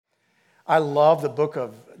I love the book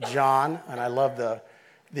of John, and I love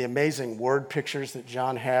the amazing word pictures that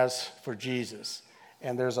John has for Jesus.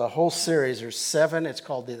 And there's a whole series. There's 7. It's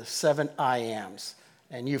called the 7 I Ams.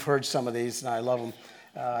 And you've heard some of these, and I love them.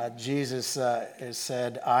 Jesus has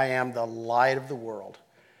said, I am the light of the world.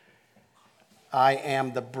 I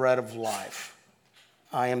am the bread of life.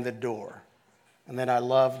 I am the door. And then I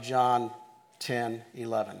love John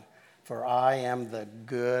 10:11. For I am the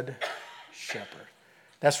good shepherd.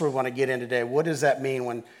 That's where we want to get in today. What does that mean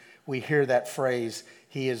when we hear that phrase,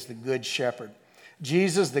 he is the good shepherd?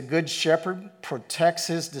 Jesus, the good shepherd, protects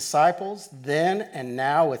his disciples then and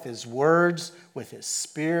now with his words, with his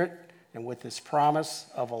spirit, and with his promise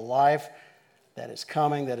of a life that is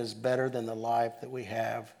coming, that is better than the life that we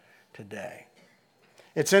have today.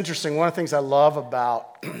 It's interesting. One of the things I love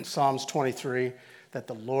about Psalms 23, that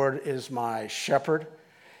the Lord is my shepherd,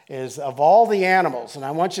 is of all the animals, and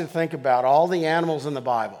I want you to think about all the animals in the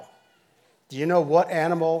Bible. Do you know what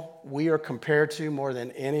animal we are compared to more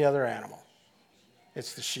than any other animal?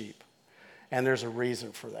 It's the sheep. And there's a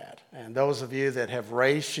reason for that. And those of you that have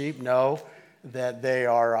raised sheep know that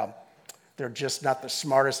they're just not the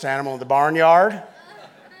smartest animal in the barnyard.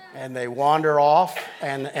 And they wander off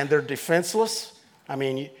and they're defenseless. I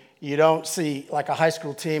mean, you don't see like a high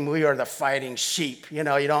school team, we are the fighting sheep. You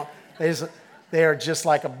don't, they are just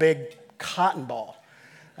like a big cotton ball.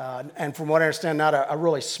 And from what I understand, not a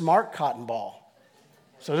really smart cotton ball.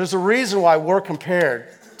 So there's a reason why we're compared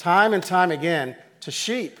time and time again to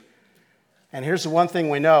sheep. And here's the one thing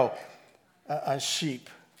we know. A sheep,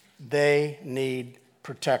 they need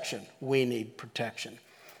protection. We need protection.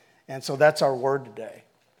 And so that's our word today.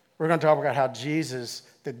 We're going to talk about how Jesus,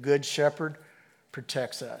 the good shepherd,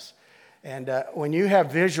 protects us. And when you have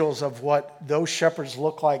visuals of what those shepherds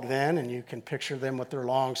look like then, and you can picture them with their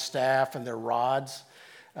long staff and their rods,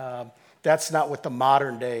 that's not what the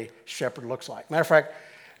modern day shepherd looks like. Matter of fact,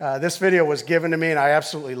 this video was given to me and I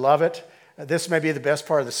absolutely love it. This may be the best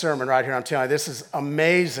part of the sermon right here. I'm telling you, this is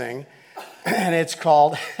amazing. And it's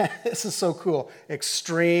called, this is so cool,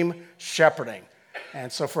 Extreme Shepherding.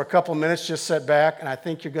 And so for a couple of minutes, just sit back, and I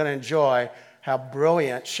think you're going to enjoy how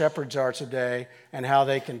brilliant shepherds are today and how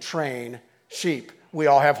they can train sheep. We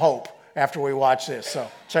all have hope after we watch this. So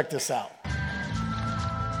check this out.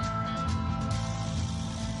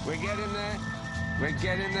 We're getting there. We're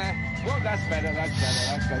getting there. Well, that's better.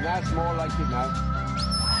 That's more like it now.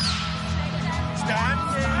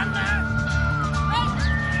 Stand there.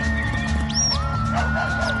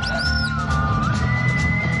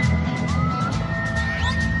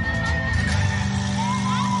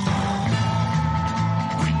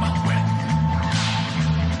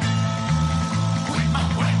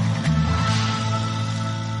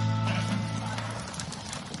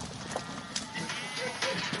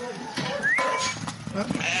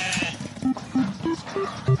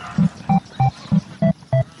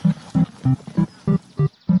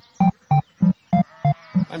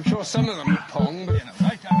 I'm sure some of them are pong, but...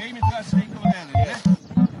 Right, I'm aiming for that snake over there, yeah?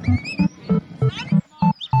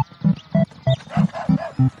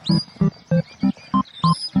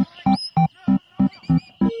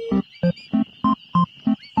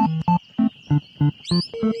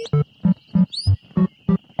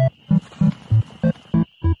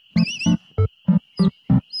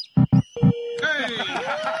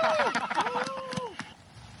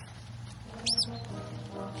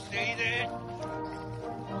 Stay there.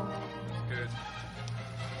 Good.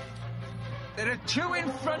 There are 2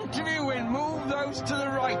 in front of you and move those to the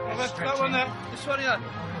right. Well, let's go on there. This one here.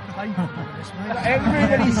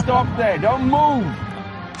 Everybody stop there. Don't move.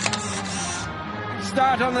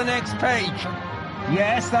 Start on the next page.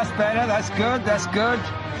 Yes, that's better. That's good. That's good.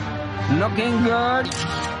 Looking good.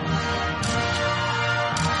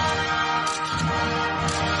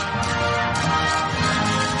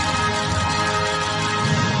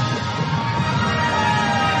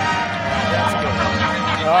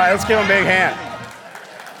 All right, let's give them a big hand.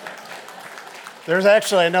 There's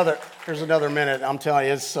actually another minute. I'm telling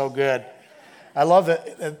you, it's so good. I love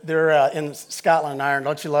that they're in Scotland and Ireland.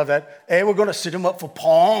 Don't you love that? Hey, we're going to sit them up for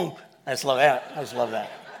pong. I just love that.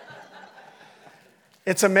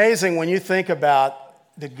 It's amazing when you think about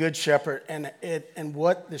the good shepherd and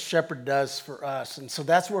what the shepherd does for us. And so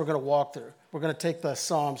that's what we're going to walk through. We're going to take the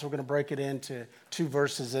Psalms. We're going to break it into 2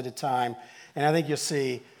 verses at a time. And I think you'll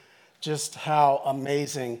see just how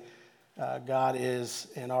amazing God is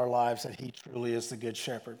in our lives, that he truly is the good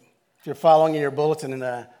shepherd. If you're following in your bulletin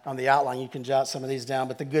on the outline, you can jot some of these down,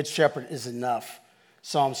 but the good shepherd is enough.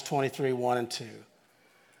 Psalms 23, 1 and 2.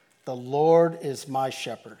 The Lord is my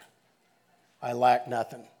shepherd. I lack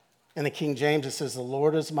nothing. In the King James, it says, the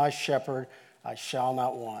Lord is my shepherd. I shall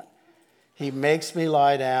not want. He makes me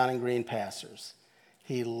lie down in green pastures.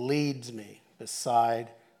 He leads me beside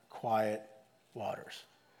quiet waters.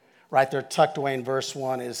 Right there, tucked away in verse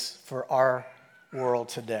 1 is for our world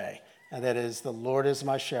today. And that is, the Lord is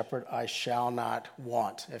my shepherd, I shall not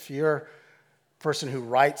want. If you're a person who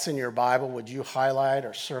writes in your Bible, would you highlight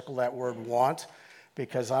or circle that word want?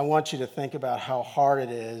 Because I want you to think about how hard it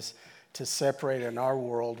is to separate in our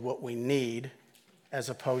world what we need as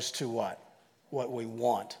opposed to what? What we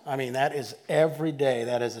want. I mean, that is every day,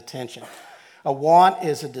 that is attention. A want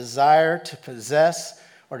is a desire to possess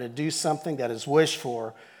or to do something that is wished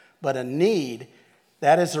for, but a need,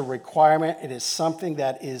 that is a requirement. It is something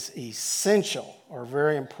that is essential or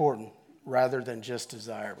very important rather than just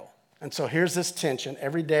desirable. And so here's this tension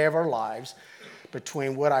every day of our lives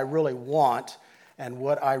between what I really want and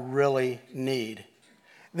what I really need.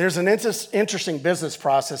 There's an interesting business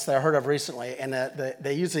process that I heard of recently, and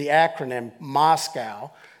they use the acronym Moscow,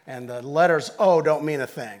 and the letters O don't mean a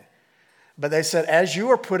thing. But they said, as you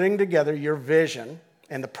are putting together your vision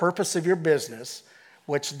and the purpose of your business,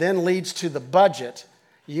 which then leads to the budget,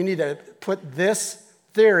 you need to put this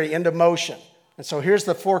theory into motion. And so here's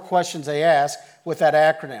the 4 questions they ask with that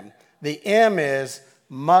acronym. The M is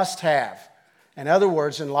must have. In other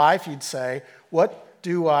words, in life, you'd say, what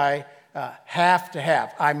do I have to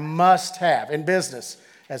have? I must have. In business,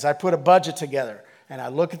 as I put a budget together and I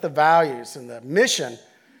look at the values and the mission,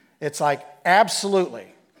 it's like, absolutely,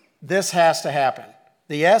 this has to happen.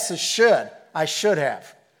 The S is should. I should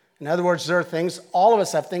have. In other words, there are things, all of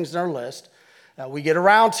us have things on our list. We get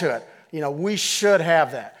around to it. We should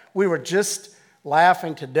have that. We were just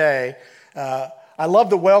laughing today. I love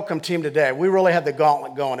the welcome team today. We really had the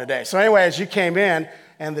gauntlet going today. So anyway, as you came in,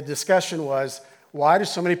 and the discussion was, why do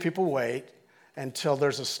so many people wait until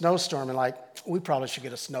there's a snowstorm and we probably should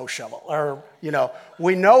get a snow shovel? Or,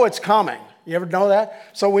 we know it's coming. You ever know that?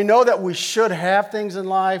 So we know that we should have things in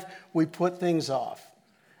life. We put things off.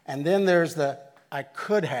 And then there's the I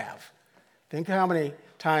could have. Think how many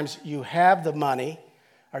times you have the money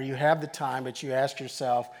or you have the time, but you ask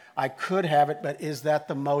yourself, I could have it, but is that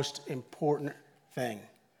the most important thing?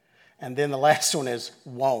 And then the last one is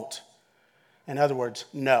won't. In other words,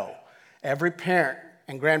 no. Every parent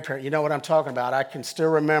and grandparent, you know what I'm talking about. I can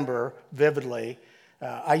still remember vividly.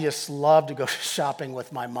 I just love to go shopping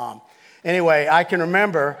with my mom. Anyway, I can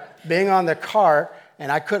remember being on the cart,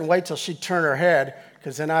 and I couldn't wait till she'd turn her head,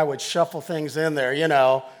 because then I would shuffle things in there,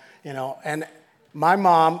 and my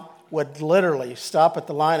mom would literally stop at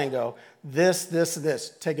the line and go, this,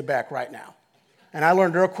 take it back right now. And I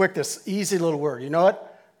learned real quick this easy little word. You know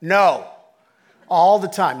what? No. All the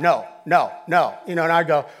time. No. And I'd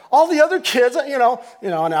go, all the other kids, and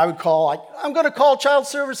I would call, I'm going to call child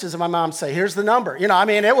services. And my mom would say, here's the number.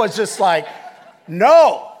 It was just like,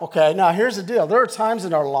 no. Okay, now here's the deal. There are times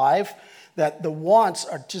in our life that the wants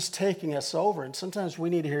are just taking us over. And sometimes we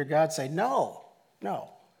need to hear God say, no.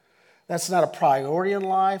 That's not a priority in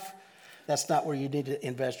life. That's not where you need to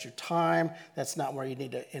invest your time. That's not where you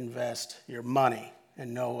need to invest your money.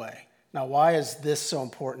 In no way. Now, why is this so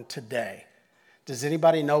important today? Does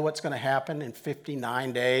anybody know what's going to happen in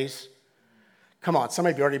 59 days? Come on, some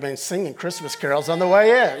of you have already been singing Christmas carols on the way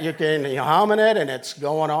in. You can humming it, and it's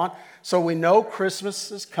going on. So we know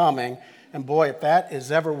Christmas is coming. And boy, if that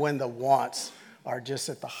is ever when the wants are just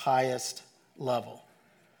at the highest level.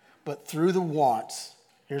 But through the wants,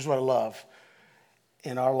 here's what I love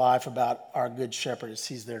in our life about our good shepherd is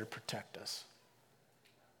he's there to protect us.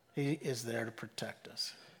 He is there to protect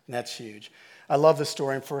us. And that's huge. I love the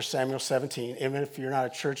story in 1 Samuel 17. Even if you're not a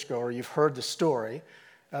churchgoer, you've heard the story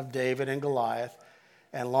of David and Goliath.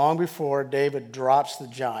 And long before David drops the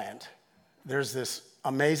giant, there's this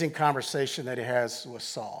amazing conversation that he has with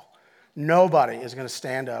Saul. Nobody is going to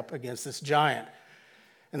stand up against this giant.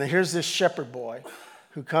 And then here's this shepherd boy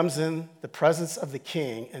who comes in the presence of the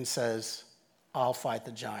king and says, I'll fight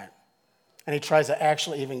the giant. And he tries to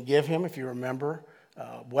actually even give him, if you remember,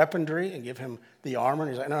 weaponry and give him the armor.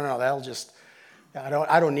 And he's like, no, that'll just, I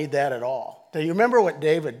don't need that at all. Do you remember what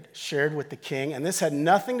David shared with the king? And this had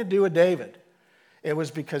nothing to do with David. It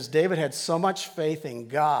was because David had so much faith in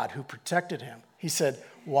God who protected him. He said,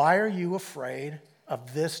 why are you afraid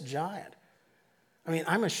of this giant? I mean,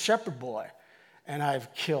 I'm a shepherd boy, and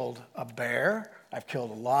I've killed a bear, I've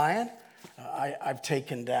killed a lion, I've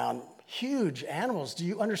taken down huge animals. Do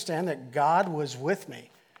you understand that God was with me?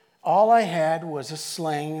 All I had was a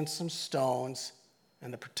sling and some stones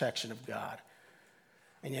and the protection of God.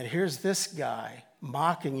 And yet here's this guy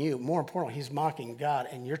mocking you. More importantly, he's mocking God,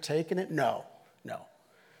 and you're taking it? No.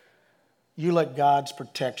 You let God's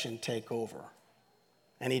protection take over.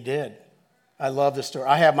 And he did. I love this story.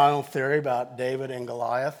 I have my own theory about David and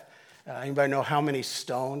Goliath. Anybody know how many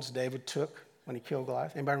stones David took when he killed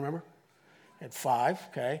Goliath? Anybody remember? He had 5,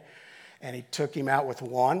 okay? And he took him out with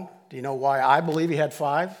 1. Do you know why I believe he had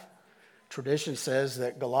 5? Tradition says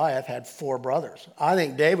that Goliath had 4 brothers. I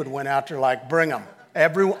think David went out there like, bring them.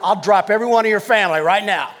 I'll drop every one of your family right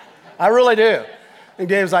now. I really do. And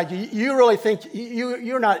David's like, you really think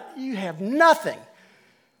you have nothing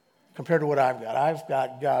compared to what I've got. I've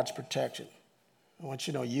got God's protection. I want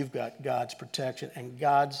you to know you've got God's protection, and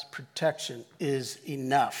God's protection is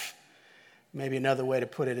enough. Maybe another way to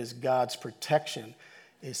put it is God's protection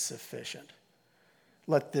is sufficient.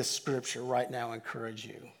 Let this scripture right now encourage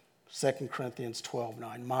you. 2 Corinthians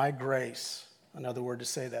 12:9. My grace, another word to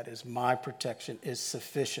say that is my protection is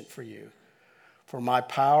sufficient for you. For my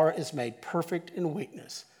power is made perfect in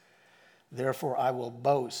weakness. Therefore I will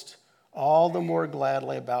boast all the more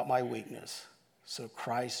gladly about my weakness, so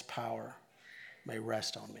Christ's power may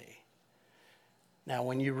rest on me. Now,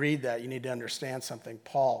 when you read that, you need to understand something.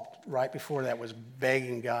 Paul, right before that, was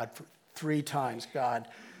begging God for 3 times, God,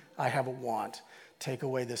 I have a want. Take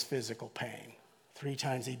away this physical pain. 3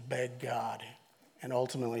 times he begged God. And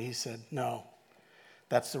ultimately he said, no,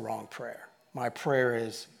 that's the wrong prayer. My prayer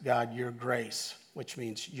is, God, your grace, which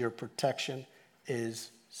means your protection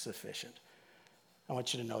is sufficient. I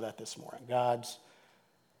want you to know that this morning. God's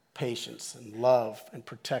patience and love and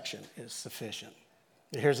protection is sufficient.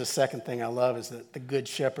 Here's the second thing I love is that the good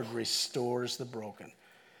shepherd restores the broken.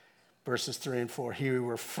 Verses 3 and 4, he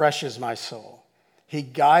refreshes my soul. He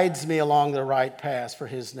guides me along the right path for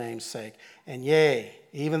his name's sake. And yea,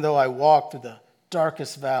 even though I walk through the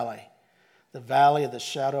darkest valley, the valley of the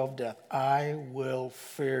shadow of death, I will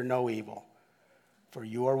fear no evil. For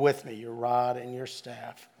you are with me, your rod and your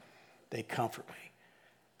staff, they comfort me.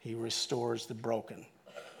 He restores the broken.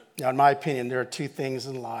 Now, in my opinion, there are 2 things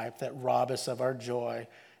in life that rob us of our joy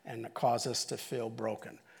and that cause us to feel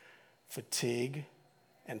broken: fatigue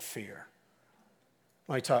and fear.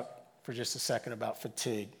 Let me talk for just a second about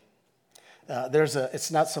fatigue.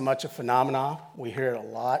 It's not so much a phenomenon. We hear it a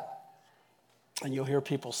lot. And you'll hear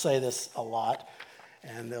people say this a lot.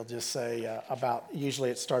 And they'll just say usually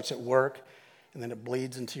it starts at work, and then it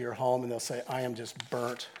bleeds into your home, and they'll say, I am just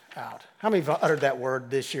burnt out. How many have uttered that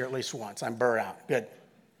word this year at least once? I'm burnt out. Good.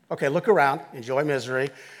 Okay, look around. Enjoy misery.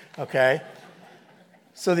 Okay.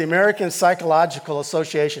 So the American Psychological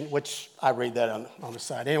Association, which I read that on the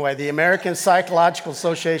side. Anyway, the American Psychological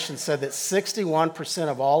Association said that 61%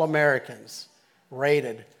 of all Americans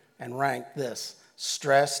rated and ranked this: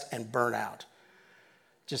 stressed and burnout.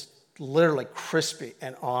 Just literally crispy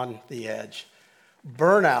and on the edge.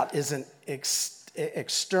 Burnout is an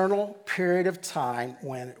external period of time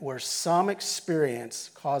where some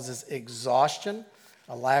experience causes exhaustion,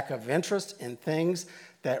 a lack of interest in things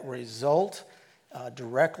that result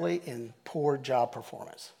directly in poor job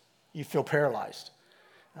performance. You feel paralyzed.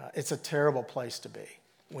 It's a terrible place to be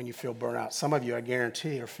when you feel burnout. Some of you, I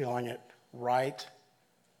guarantee, are feeling it right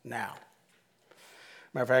now.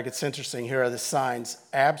 Matter of fact, it's interesting. Here are the signs: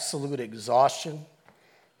 absolute exhaustion.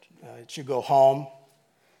 You go home,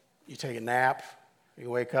 you take a nap, you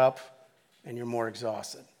wake up, and you're more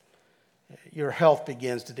exhausted. Your health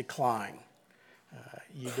begins to decline.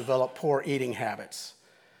 You develop poor eating habits.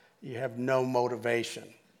 You have no motivation,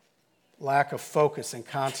 lack of focus and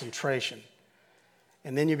concentration.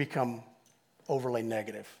 And then you become overly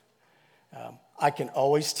negative. I can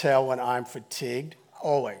always tell when I'm fatigued,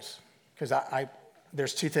 always, because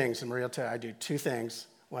there's 2 things, and Maria will tell you, I do 2 things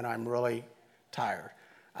when I'm really tired.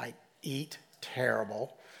 I eat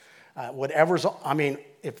terrible.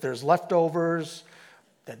 If there's leftovers,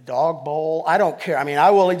 the dog bowl, I don't care. I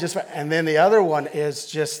will just, and then the other one is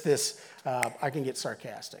just this, I can get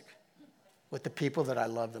sarcastic with the people that I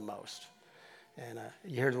love the most. And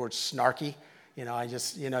you hear the word snarky, you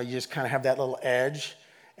just kind of have that little edge,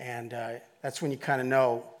 and that's when you kind of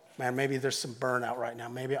know, man, maybe there's some burnout right now.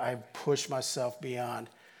 Maybe I've pushed myself beyond.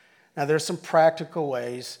 Now, there's some practical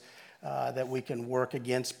ways that we can work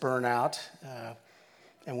against burnout.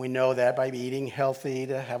 And we know that by eating healthy,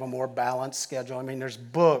 to have a more balanced schedule. There's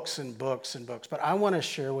books and books and books. But I want to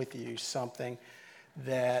share with you something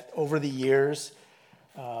that over the years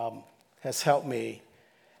has helped me.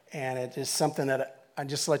 And it is something that I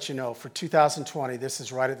just let you know, for 2020, this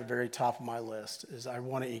is right at the very top of my list, is I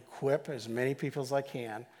want to equip as many people as I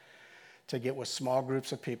can to get with small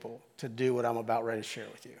groups of people to do what I'm about ready to share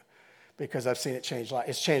with you. Because I've seen it change life.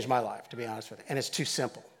 It's changed my life, to be honest with you. And it's too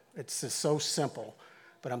simple. It's just so simple.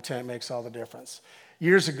 But I'm telling you, it makes all the difference.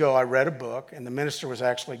 Years ago, I read a book, and the minister was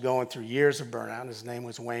actually going through years of burnout. His name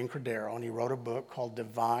was Wayne Cordero, and he wrote a book called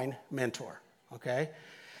Divine Mentor, okay?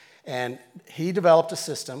 And he developed a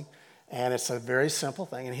system And it's a very simple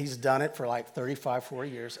thing. And he's done it for like 35, 40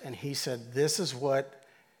 years. And he said, this is what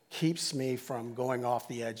keeps me from going off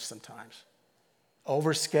the edge sometimes.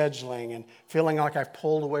 Overscheduling and feeling like I've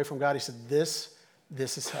pulled away from God. He said, this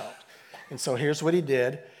has helped. And so here's what he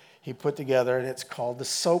did. He put together, and it's called the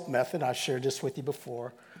SOAP method. I shared this with you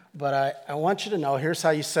before. But I want you to know, here's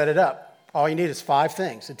how you set it up. All you need is 5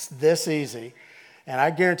 things. It's this easy. And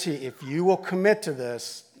I guarantee if you will commit to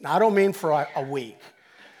this, I don't mean for a week.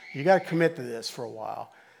 You got to commit to this for a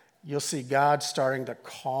while. You'll see God starting to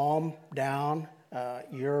calm down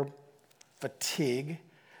your fatigue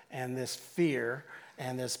and this fear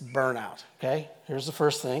and this burnout, okay? Here's the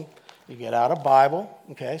first thing. You get out a Bible,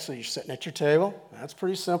 okay? So you're sitting at your table. That's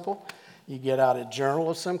pretty simple. You get out a journal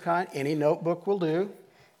of some kind. Any notebook will do,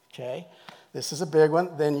 okay? This is a big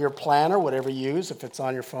one. Then your planner, whatever you use. If it's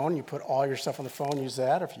on your phone, you put all your stuff on the phone, use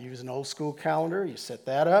that. If you use an old school calendar, you set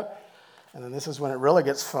that up. And then this is when it really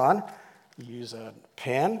gets fun. You use a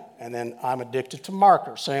pen, and then I'm addicted to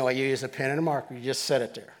markers. So anyway, you use a pen and a marker. You just set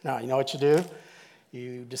it there. Now, you know what you do?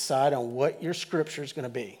 You decide on what your scripture is going to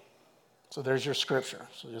be. So there's your scripture.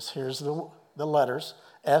 So here's the letters,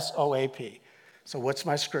 SOAP. So what's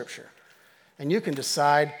my scripture? And you can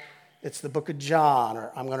decide it's the book of John, or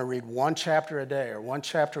I'm going to read 1 chapter a day, or 1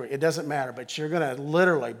 chapter. It doesn't matter, but you're going to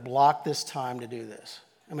literally block this time to do this.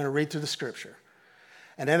 I'm going to read through the scripture.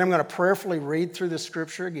 And then I'm going to prayerfully read through the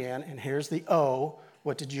scripture again. And here's the O.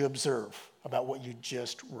 What did you observe about what you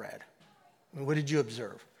just read? I mean, what did you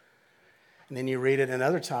observe? And then you read it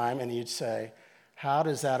another time, and you'd say, how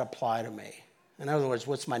does that apply to me? In other words,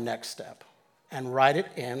 what's my next step? And write it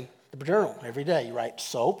in the journal every day. You write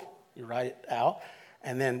SOAP, you write it out,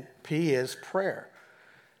 and then P is prayer.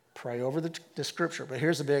 Pray over the scripture. But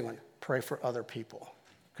here's the big one. Pray for other people.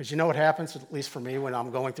 Because you know what happens, at least for me, when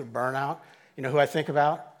I'm going through burnout? You know who I think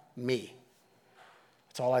about? Me.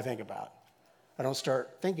 That's all I think about. I don't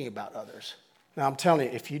start thinking about others. Now, I'm telling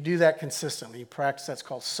you, if you do that consistently, you practice, that's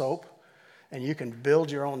called SOAP, and you can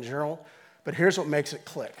build your own journal. But here's what makes it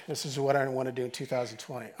click. This is what I want to do in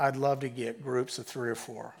 2020. I'd love to get groups of 3 or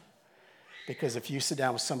 4. Because if you sit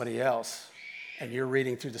down with somebody else and you're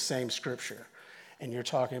reading through the same scripture and you're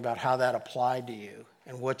talking about how that applied to you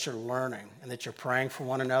and what you're learning and that you're praying for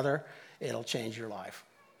one another, it'll change your life.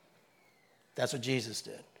 That's what Jesus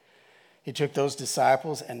did. He took those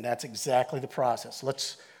disciples, and that's exactly the process.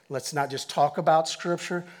 Let's not just talk about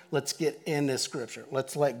Scripture. Let's get in this Scripture.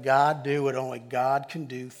 Let's let God do what only God can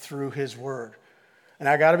do through His Word. And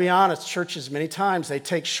I got to be honest, churches, many times, they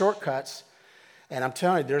take shortcuts. And I'm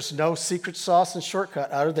telling you, there's no secret sauce and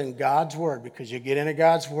shortcut other than God's Word. Because you get into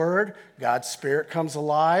God's Word, God's Spirit comes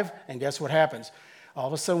alive, and guess what happens? All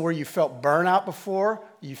of a sudden, where you felt burnout before,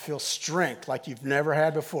 you feel strength like you've never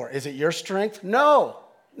had before. Is it your strength? No.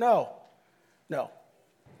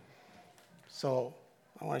 So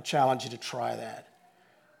I want to challenge you to try that.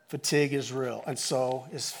 Fatigue is real, and so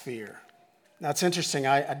is fear. Now, it's interesting.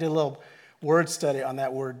 I did a little word study on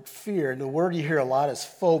that word fear, and the word you hear a lot is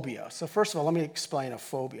phobia. So first of all, let me explain a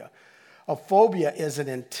phobia. A phobia is an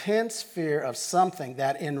intense fear of something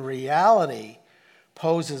that in reality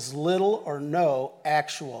poses little or no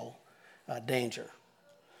actual danger.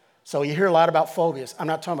 So you hear a lot about phobias. I'm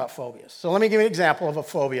not talking about phobias. So let me give you an example of a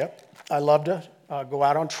phobia. I love to go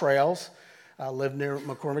out on trails. I live near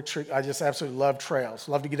McCormick Tree. I just absolutely love trails.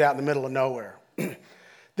 Love to get out in the middle of nowhere.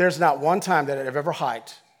 There's not one time that I've ever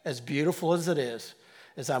hiked, as beautiful as it is,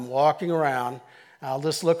 as I'm walking around. I'll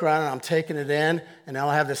just look around and I'm taking it in, and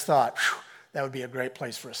I'll have this thought, that would be a great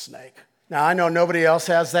place for a snake. Now, I know nobody else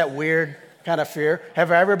has that weird kind of fear.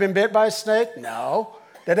 Have I ever been bit by a snake? No.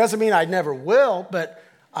 That doesn't mean I never will, but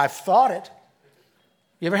I've thought it.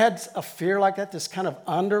 You ever had a fear like that, this kind of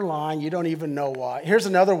underlying, you don't even know why? Here's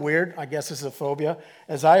another weird, I guess this is a phobia.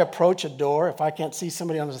 As I approach a door, if I can't see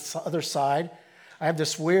somebody on the other side, I have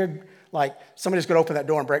this weird, like somebody's going to open that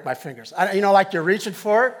door and break my fingers. Like you're reaching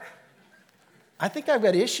for it. I think I've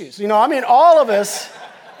got issues. All of us,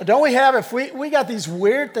 don't we have, if we got these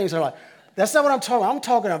weird things in our life. That's not what I'm talking about. I'm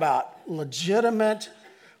talking about legitimate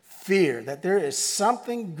fear, that there is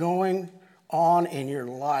something going on in your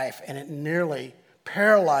life and it nearly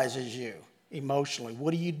paralyzes you emotionally.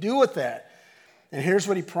 What do you do with that? And here's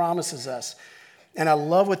what he promises us. And I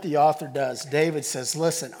love what the author does. David says,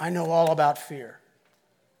 listen, I know all about fear.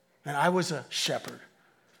 And I was a shepherd.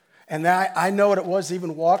 And I know what it was to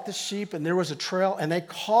even walk the sheep, and there was a trail, and they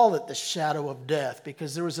called it the shadow of death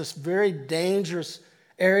because there was this very dangerous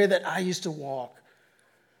area that I used to walk.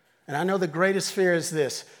 And I know the greatest fear is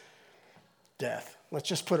this, death. Let's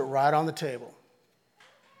just put it right on the table.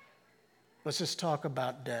 Let's just talk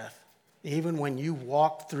about death. Even when you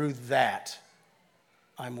walk through that,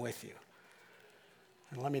 I'm with you.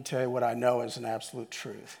 And let me tell you what I know is an absolute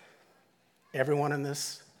truth. Everyone in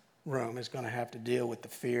this room is going to have to deal with the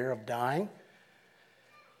fear of dying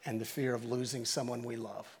and the fear of losing someone we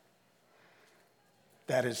love.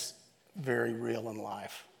 That is very real in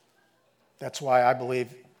life. That's why I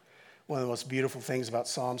believe one of the most beautiful things about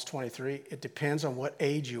Psalms 23, it depends on what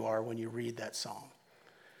age you are when you read that psalm.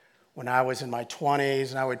 When I was in my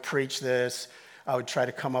 20s and I would preach this, I would try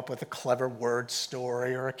to come up with a clever word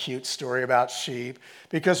story or a cute story about sheep.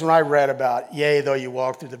 Because when I read about, yea, though you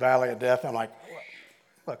walk through the valley of death, I'm like,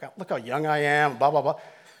 look how young I am, blah, blah, blah.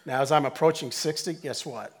 Now, as I'm approaching 60, guess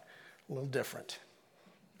what? A little different.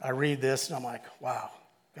 I read this and I'm like, wow,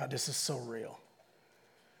 God, this is so real.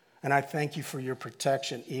 And I thank you for your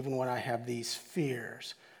protection even when I have these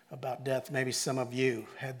fears about death. Maybe some of you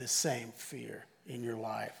had the same fear in your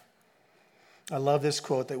life. I love this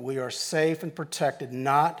quote that we are safe and protected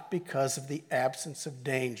not because of the absence of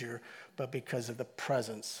danger, but because of the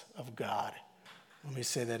presence of God. Let me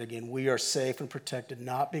say that again. We are safe and protected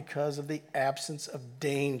not because of the absence of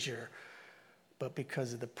danger, but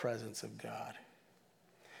because of the presence of God.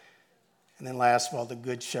 And then last of all, the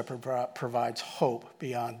Good Shepherd provides hope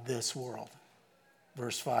beyond this world.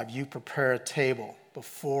 Verse 5, you prepare a table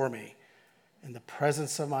before me in the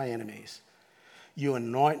presence of my enemies. You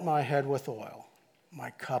anoint my head with oil. My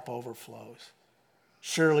cup overflows.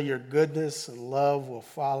 Surely your goodness and love will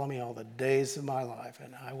follow me all the days of my life,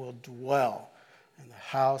 and I will dwell in the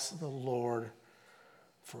house of the Lord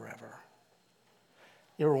forever.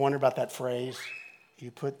 You ever wonder about that phrase?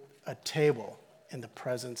 You put a table in the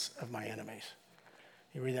presence of my enemies.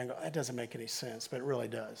 You read that and go, that doesn't make any sense, but it really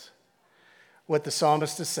does. What the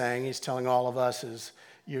psalmist is saying, he's telling all of us is,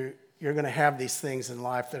 you're going to have these things in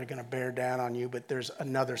life that are going to bear down on you, but there's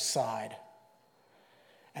another side.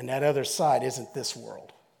 And that other side isn't this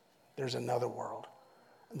world. There's another world.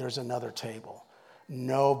 There's another table.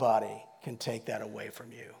 Nobody can take that away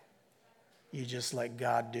from you. You just let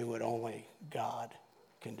God do what only God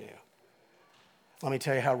can do. Let me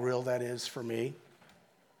tell you how real that is for me.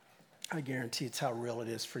 I guarantee it's how real it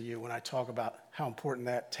is for you when I talk about how important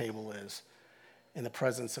that table is in the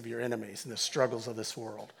presence of your enemies and the struggles of this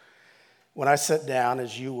world. When I sit down,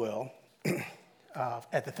 as you will,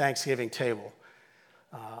 at the Thanksgiving table,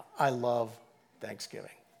 I love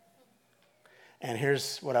Thanksgiving. And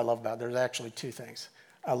here's what I love about it. There's actually two things.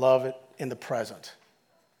 I love it in the present.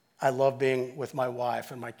 I love being with my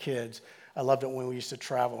wife and my kids. I loved it when we used to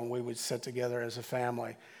travel and we would sit together as a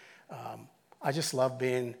family. I just love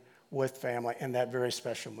being with family and that very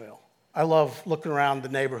special meal. I love looking around the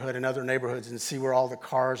neighborhood and other neighborhoods and see where all the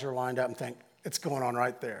cars are lined up and think, it's going on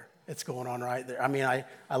right there. It's going on right there. I mean,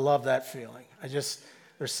 I love that feeling. There's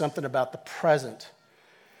something about the present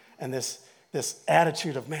and this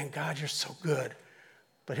attitude of, man, God, you're so good.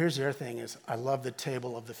 But here's the other thing is, I love the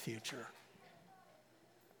table of the future.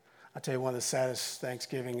 I'll tell you one of the saddest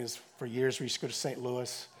Thanksgiving is for years we used to go to St.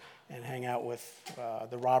 Louis and hang out with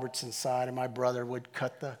the Robertson side, and my brother would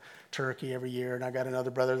cut the turkey every year, and I got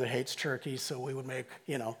another brother that hates turkey, so we would make,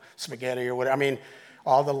 spaghetti or whatever. I mean,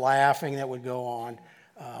 all the laughing that would go on.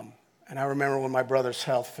 And I remember when my brother's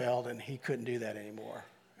health failed and he couldn't do that anymore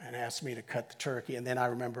and asked me to cut the turkey. And then I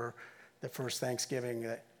remember the first Thanksgiving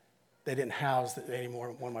that they didn't house it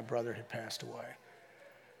anymore when my brother had passed away.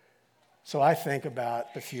 So I think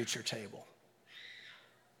about the future table.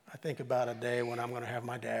 I think about a day when I'm going to have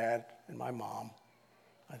my dad and my mom.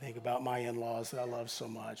 I think about my in-laws that I love so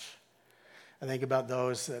much. I think about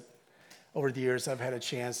those that over the years I've had a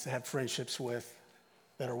chance to have friendships with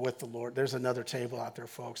that are with the Lord. There's another table out there,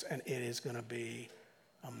 folks, and it is going to be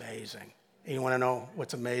amazing. And you want to know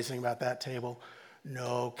what's amazing about that table?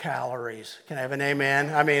 No calories. Can I have an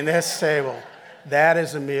amen? I mean, this table, that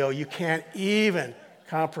is a meal you can't even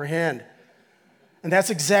comprehend. And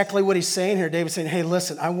that's exactly what he's saying here. David's saying, hey,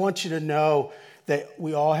 listen, I want you to know that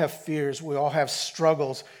we all have fears, we all have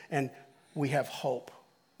struggles, and we have hope.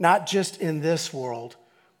 Not just in this world,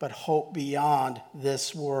 but hope beyond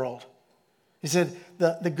this world. He said,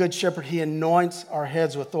 the good shepherd, he anoints our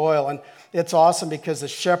heads with oil. And it's awesome because the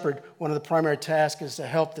shepherd, one of the primary tasks is to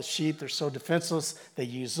help the sheep. They're so defenseless. They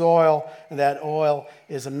use oil, and that oil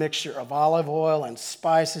is a mixture of olive oil and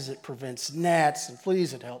spices. It prevents gnats and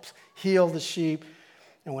fleas. It helps heal the sheep.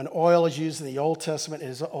 And when oil is used in the Old Testament, it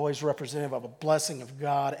is always representative of a blessing of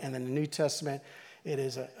God. And in the New Testament, it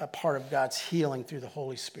is a part of God's healing through the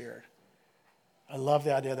Holy Spirit. I love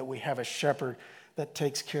the idea that we have a shepherd that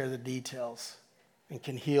takes care of the details and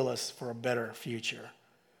can heal us for a better future.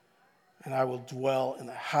 And I will dwell in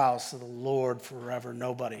the house of the Lord forever.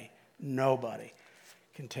 Nobody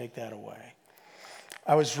can take that away.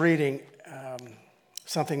 I was reading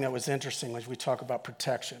something that was interesting as we talk about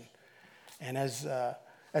protection. And as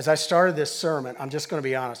I started this sermon, I'm just going to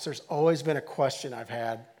be honest, there's always been a question I've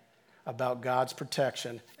had about God's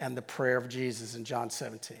protection and the prayer of Jesus in John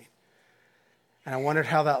 17. And I wondered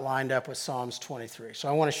how that lined up with Psalms 23. So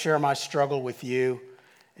I want to share my struggle with you.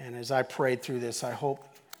 And as I prayed through this, I hope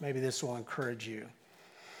maybe this will encourage you.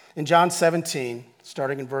 In John 17,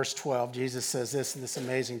 starting in verse 12, Jesus says this in this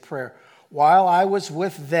amazing prayer. While I was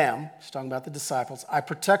with them, he's talking about the disciples, I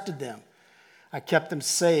protected them. I kept them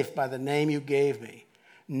safe by the name you gave me.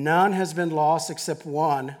 None has been lost except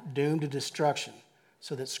one doomed to destruction,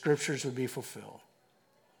 so that scriptures would be fulfilled.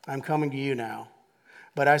 I'm coming to you now,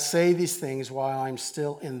 but I say these things while I'm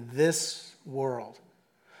still in this world,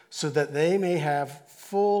 so that they may have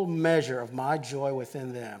full measure of my joy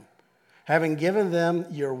within them. Having given them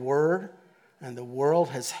your word, and the world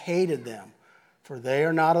has hated them, for they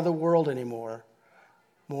are not of the world anymore,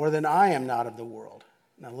 more than I am not of the world.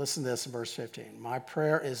 Now listen to this in verse 15. My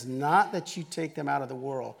prayer is not that you take them out of the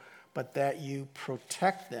world, but that you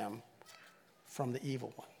protect them from the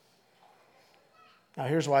evil one. Now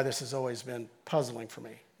here's why this has always been puzzling for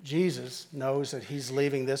me. Jesus knows that he's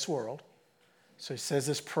leaving this world, so he says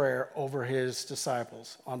this prayer over his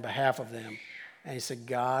disciples on behalf of them. And he said,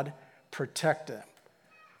 God, protect them,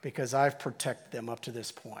 because I've protected them up to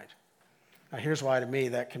this point. Now here's why to me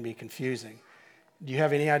that can be confusing. Do you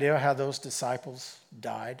have any idea how those disciples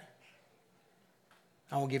died?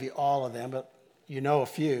 I won't give you all of them, but you know a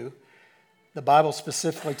few. The Bible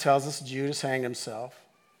specifically tells us Judas hanged himself.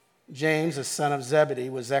 James, the son of Zebedee,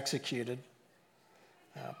 was executed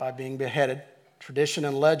by being beheaded. Tradition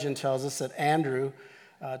and legend tells us that Andrew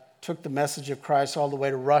took the message of Christ all the way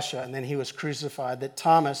to Russia, and then he was crucified. That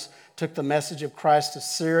Thomas took the message of Christ to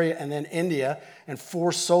Syria and then India, and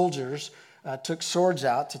 4 soldiers took swords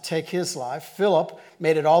out to take his life. Philip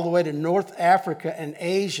made it all the way to North Africa and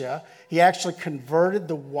Asia. He actually converted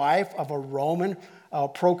the wife of a Roman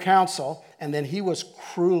proconsul, and then he was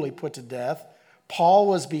cruelly put to death. Paul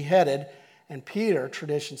was beheaded, and Peter,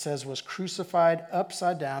 tradition says, was crucified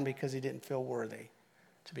upside down because he didn't feel worthy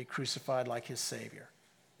to be crucified like his Savior.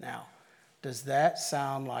 Now, does that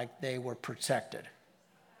sound like they were protected?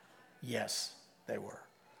 Yes, they were.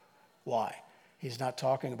 Why? He's not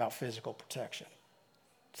talking about physical protection.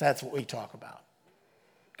 That's what we talk about.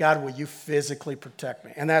 God, will you physically protect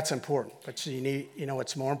me? And that's important. But you know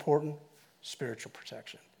what's more important? Spiritual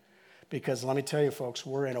protection. Because let me tell you, folks,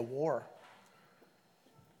 we're in a war.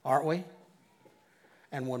 Aren't we?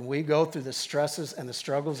 And when we go through the stresses and the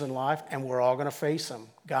struggles in life, and we're all going to face them,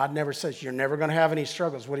 God never says, you're never going to have any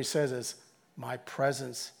struggles. What he says is, my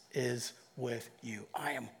presence is with you.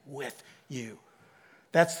 I am with you.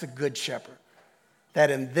 That's the good shepherd. That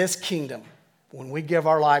in this kingdom, when we give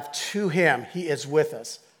our life to him, he is with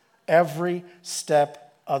us every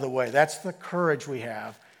step of the way. That's the courage we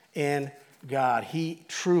have in God. He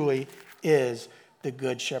truly is the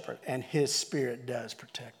good shepherd, and his spirit does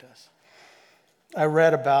protect us. I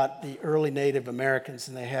read about the early Native Americans,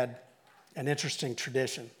 and they had an interesting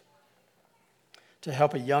tradition to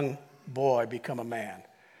help a young boy become a man.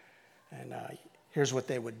 And here's what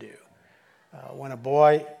they would do. When a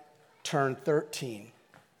boy turned 13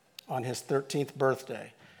 on his 13th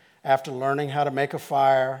birthday, after learning how to make a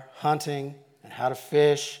fire, hunting, and how to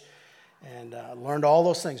fish, and learned all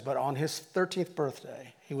those things, but on his 13th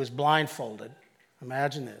birthday, he was blindfolded.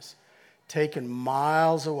 Imagine this. Taken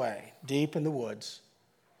miles away, deep in the woods,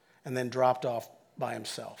 and then dropped off by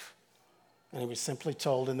himself. And he was simply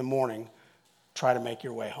told in the morning, try to make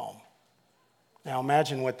your way home. Now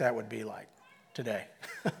imagine what that would be like today.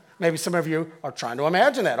 Maybe some of you are trying to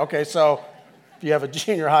imagine that. Okay, so if you have a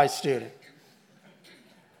junior high student.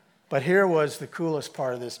 But here was the coolest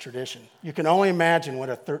part of this tradition. You can only imagine what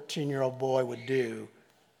a 13-year-old boy would do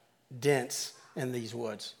dense in these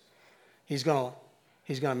woods. He's going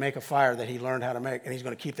to make a fire that he learned how to make, and he's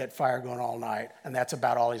going to keep that fire going all night, and that's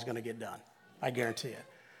about all he's going to get done. I guarantee it.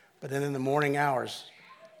 But then in the morning hours,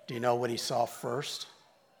 do you know what he saw first?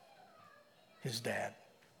 His dad.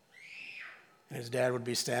 And his dad would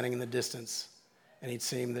be standing in the distance, and he'd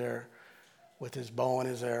see him there with his bow and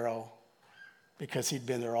his arrow, because he'd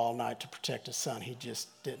been there all night to protect his son. He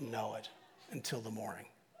just didn't know it until the morning.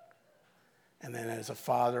 And then as a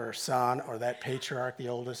father or son, or that patriarch, the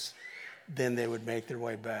oldest, then they would make their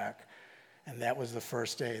way back. And that was the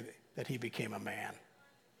first day that he became a man.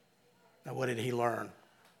 Now, what did he learn?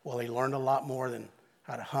 Well, he learned a lot more than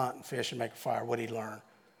how to hunt and fish and make a fire. What did he learn?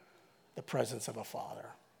 The presence of a father.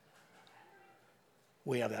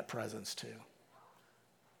 We have that presence too.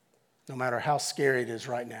 No matter how scary it is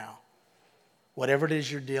right now, whatever it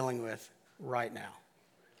is you're dealing with right now,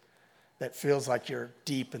 that feels like you're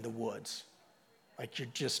deep in the woods, like you're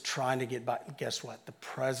just trying to get by. Guess what? The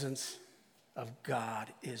presence of God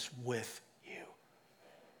is with you.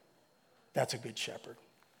 That's a good shepherd.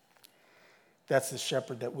 That's the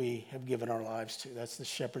shepherd that we have given our lives to. That's the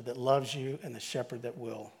shepherd that loves you and the shepherd that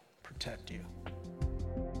will protect you.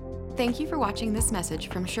 Thank you for watching this message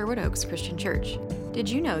from Sherwood Oaks Christian Church. Did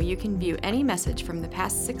you know you can view any message from the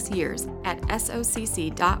past 6 years at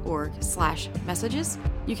socc.org/messages?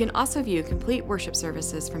 You can also view complete worship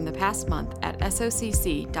services from the past month at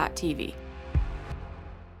socc.tv.